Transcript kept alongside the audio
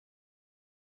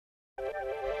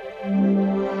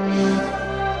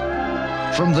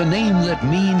From the name that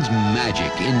means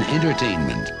magic in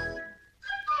entertainment,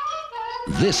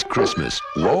 this Christmas,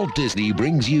 Walt Disney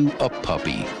brings you a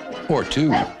puppy. Or two.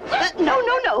 No.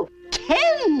 10!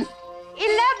 11!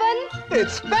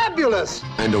 It's fabulous!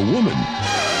 And a woman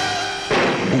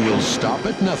who will stop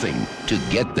at nothing to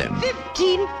get them.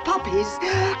 15 puppies!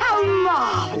 How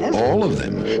marvelous! All of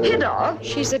them. Hidda!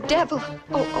 She's a devil.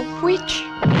 Oh, a witch.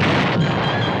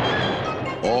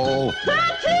 All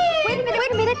 13!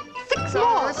 Wait a minute. 6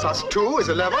 more! Plus 2 is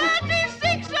 11.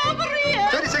 36 over here!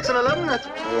 36 and 11, that's...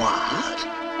 What?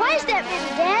 Why is that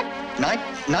written, Dad?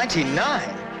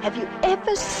 99. Have you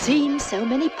ever seen so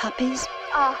many puppies?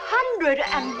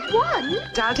 101?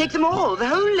 I'll take them all, the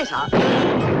whole litter.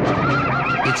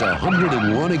 It's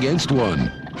 101 against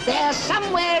 1. They're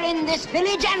somewhere in this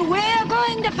village, and we're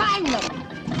going to find them.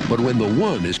 But when the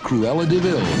one is Cruella De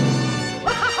Vil,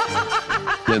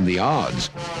 then the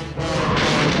odds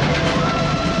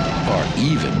are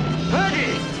even.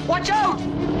 Peggy, watch out!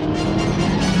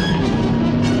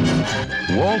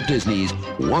 Walt Disney's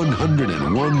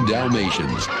 101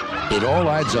 Dalmatians. It all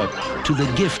adds up to the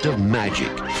gift of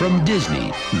magic from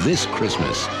Disney this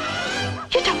Christmas.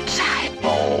 Get outside!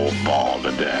 Oh,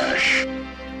 balderdash.